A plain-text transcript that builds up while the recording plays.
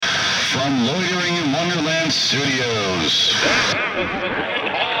from Loitering in Wonderland Studios.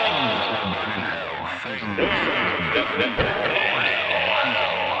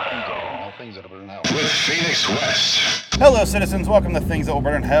 With Phoenix West. Hello, citizens. Welcome to Things That Will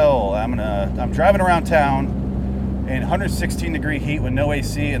Burn in Hell. I'm driving around town in 116 degree heat with no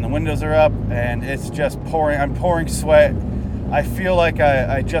AC, and the windows are up, and it's just pouring. I'm pouring sweat. I feel like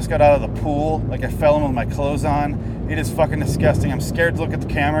I just got out of the pool, like I fell in with my clothes on. It is fucking disgusting. I'm scared to look at the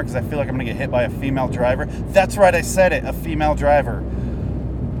camera because I feel like I'm gonna get hit by a female driver. That's right, I said it, a female driver.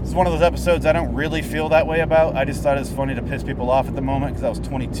 This is one of those episodes I don't really feel that way about. I just thought it was funny to piss people off at the moment because I was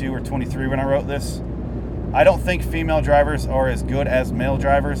 22 or 23 when I wrote this. I don't think female drivers are as good as male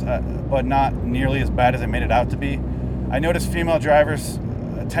drivers, but not nearly as bad as they made it out to be. I notice female drivers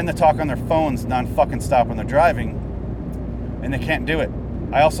tend to talk on their phones non-fucking stop when they're driving, and they can't do it.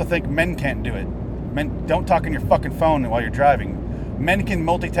 I also think men can't do it. Men don't talk on your fucking phone while you're driving. Men can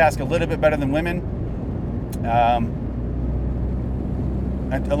multitask a little bit better than women,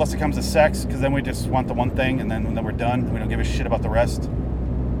 unless it comes to sex, because then we just want the one thing, and then we're done. We don't give a shit about the rest.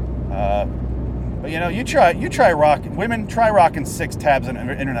 But you know, you try rocking. Women, try rocking 6 tabs on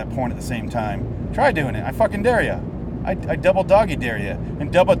internet porn at the same time. Try doing it. I fucking dare you. I double doggy dare you.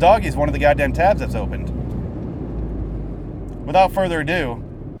 And double doggy is one of the goddamn tabs that's opened. Without further ado,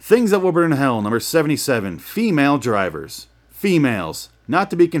 Things That Will Burn in Hell, number 77. Female drivers. Females,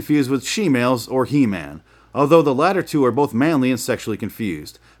 not to be confused with she-males or he-man, although the latter two are both manly and sexually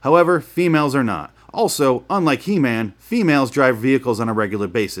confused. However, females are not. Also, unlike He-Man, females drive vehicles on a regular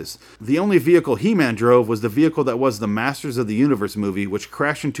basis. The only vehicle He-Man drove was the vehicle that was the Masters of the Universe movie, which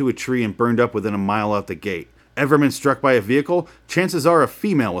crashed into a tree and burned up within a mile out the gate. Ever been struck by a vehicle? Chances are a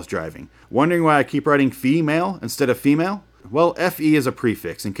female was driving. Wondering why I keep writing female instead of female? Well, FE is a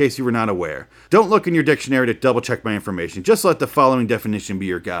prefix, in case you were not aware. Don't look in your dictionary to double check my information, just let the following definition be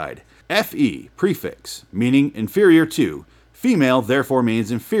your guide. FE, prefix, meaning inferior to. Female therefore means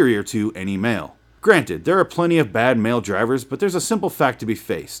inferior to any male. Granted, there are plenty of bad male drivers, but there's a simple fact to be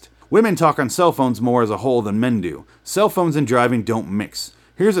faced. Women talk on cell phones more as a whole than men do. Cell phones and driving don't mix.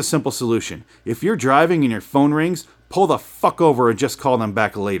 Here's a simple solution. If you're driving and your phone rings, pull the fuck over and just call them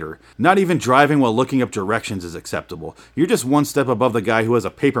back later. Not even driving while looking up directions is acceptable. You're just one step above the guy who has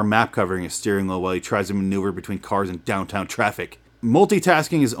a paper map covering his steering wheel while he tries to maneuver between cars in downtown traffic.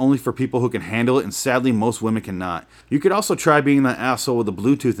 Multitasking is only for people who can handle it, and sadly most women cannot. You could also try being that asshole with the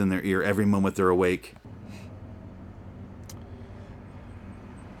Bluetooth in their ear every moment they're awake.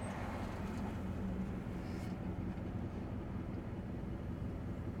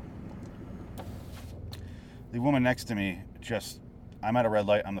 The woman next to me I'm at a red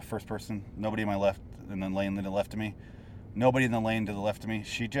light, I'm the first person, nobody in my left, in the lane to the left of me. Nobody in the lane to the left of me.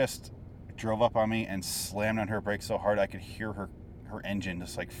 She just drove up on me and slammed on her brakes so hard I could hear her engine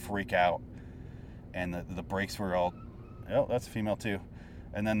just like freak out, and the brakes were all, oh, that's a female too,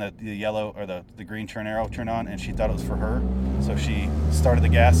 and then the yellow or the green turn arrow turned on, and she thought it was for her, so she started to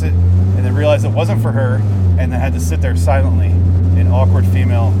gas it and then realized it wasn't for her, and then had to sit there silently in awkward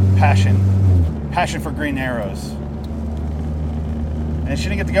female passion for green arrows, and she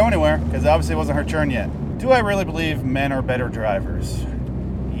didn't get to go anywhere because obviously it wasn't her turn yet. Do I really believe men are better drivers?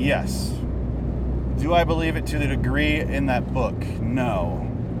 Yes. Do I believe it to the degree in that book? No.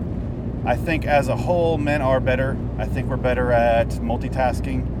 I think as a whole, men are better. I think we're better at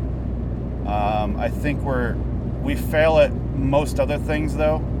multitasking. I think we fail at most other things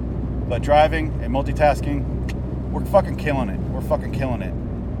though. But driving and multitasking, we're fucking killing it. We're fucking killing it.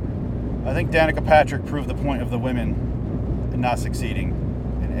 I think Danica Patrick proved the point of the women not succeeding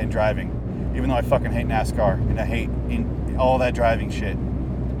in driving. Even though I fucking hate NASCAR and I hate all that driving shit.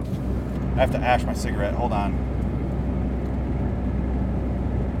 I have to ash my cigarette. Hold on.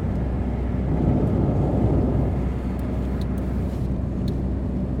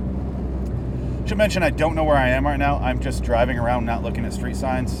 Should mention I don't know where I am right now. I'm just driving around, not looking at street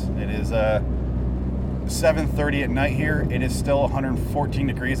signs. It is 7:30 at night here. It is still 114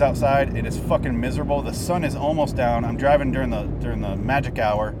 degrees outside. It is fucking miserable. The sun is almost down. I'm driving during the magic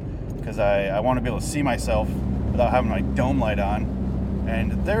hour because I want to be able to see myself without having my dome light on.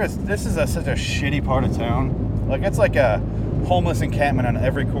 And this is such a shitty part of town. Like, it's like a homeless encampment on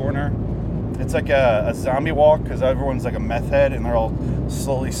every corner. It's like a zombie walk because everyone's like a meth head and they're all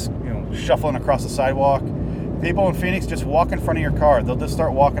slowly, shuffling across the sidewalk. People in Phoenix just walk in front of your car. They'll just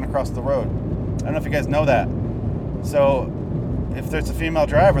start walking across the road. I don't know if you guys know that. So if there's a female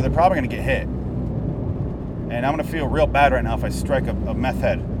driver, they're probably going to get hit. And I'm going to feel real bad right now if I strike a meth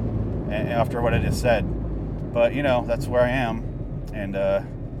head after what I just said. But, that's where I am. And I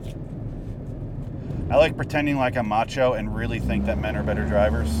like pretending like I'm macho and really think that men are better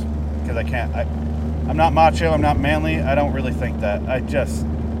drivers. because I'm not macho, I'm not manly. I don't really think that.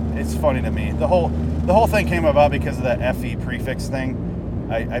 It's funny to me. The whole thing came about because of that FE prefix thing.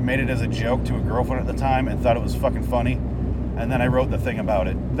 I made it as a joke to a girlfriend at the time and thought it was fucking funny. And then I wrote the thing about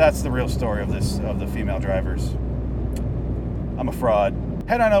it. That's the real story of the female drivers. I'm a fraud.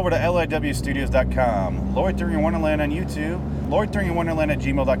 Head on over to liwstudios.com, Loitering in Wonderland on YouTube, loiteringin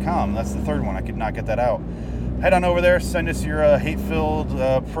wonderland@gmail.com. That's the third one. I could not get that out. Head on over there, send us your hate-filled,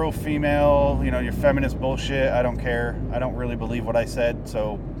 pro-female, your feminist bullshit. I don't care. I don't really believe what I said,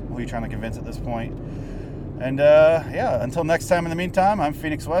 so who are you trying to convince at this point? And, until next time, in the meantime, I'm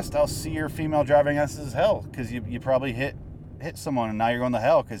Phoenix West. I'll see your female driving asses as hell, because you probably hit someone, and now you're going to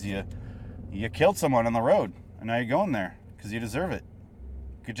hell, because you killed someone on the road, and now you're going there, because you deserve it.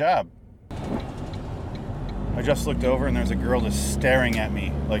 Good job. I just looked over, and there's a girl just staring at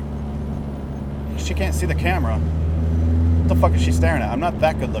me, like, she can't see the camera. What the fuck is she staring at? I'm not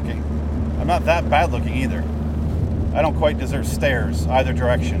that good looking. I'm not that bad looking either. I don't quite deserve stares either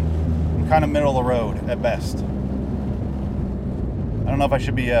direction. I'm kind of middle of the road at best. I don't know if I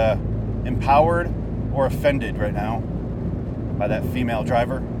should be empowered or offended right now by that female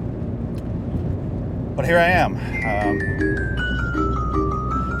driver. But here I am.